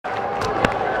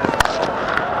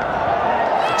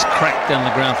cracked down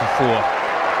the ground for 4.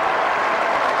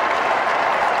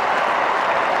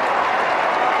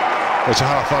 It's a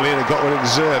half volley and it got what it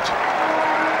deserved.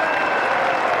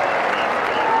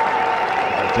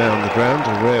 Down the ground,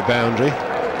 a rare boundary.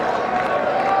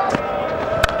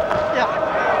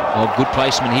 Oh, good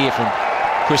placement here from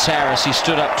Chris Harris. He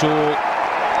stood up tall.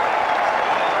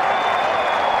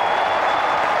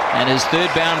 And his third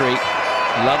boundary,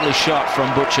 lovely shot from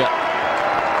Butcher.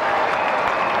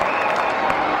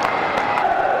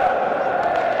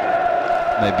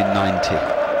 Maybe 90.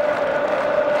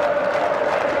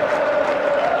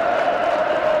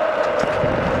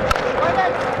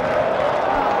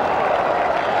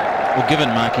 Well, given,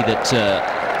 Marky, that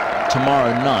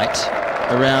tomorrow night,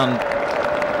 around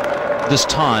this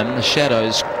time, the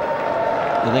Shadows,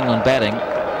 with England batting,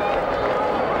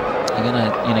 you're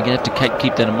gonna have to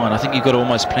keep that in mind. I think you've got to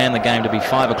almost plan the game to be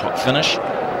 5 o'clock finish.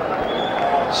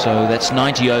 So that's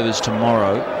 90 overs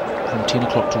tomorrow, from 10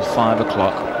 o'clock till 5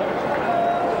 o'clock.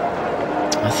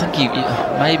 I think you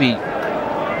maybe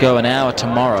go an hour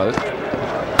tomorrow.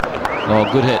 Oh,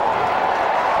 good hit.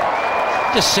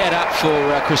 Just set up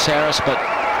for Chris Harris, but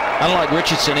unlike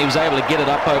Richardson, he was able to get it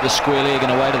up over square leg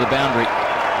and away to the boundary.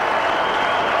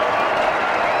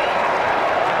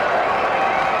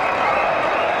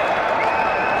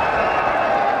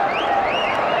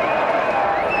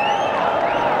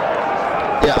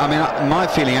 Yeah, I mean, my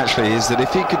feeling actually is that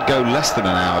if he could go less than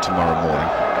an hour tomorrow morning,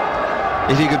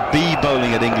 if he could be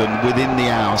bowling at England within the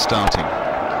hour starting,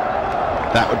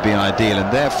 that would be ideal,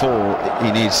 and therefore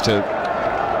he needs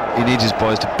his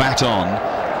boys to bat on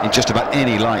in just about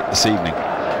any light this evening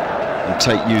and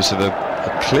take use of a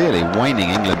clearly waning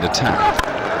England attack.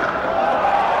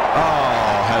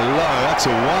 Oh, hello, that's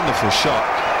a wonderful shot.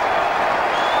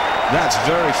 That's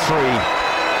very free,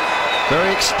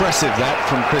 very expressive, that,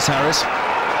 from Chris Harris.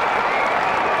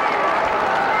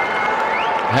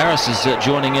 Harris is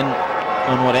joining in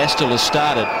on what Astle has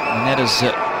started, and that is a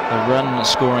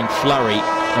run-scoring flurry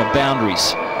of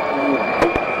boundaries.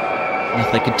 And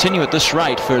if they continue at this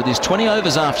rate for these 20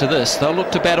 overs after this, they'll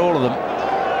look to bat all of them.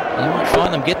 You might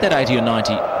find them get that 80 or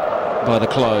 90 by the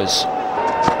close.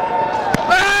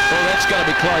 Oh, that's going to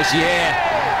be close, yeah.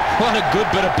 What a good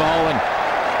bit of bowling.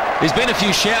 There's been a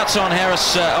few shouts on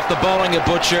Harris off the bowling of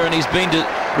Butcher, and he's been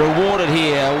rewarded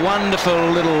here. A wonderful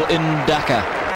little inducker.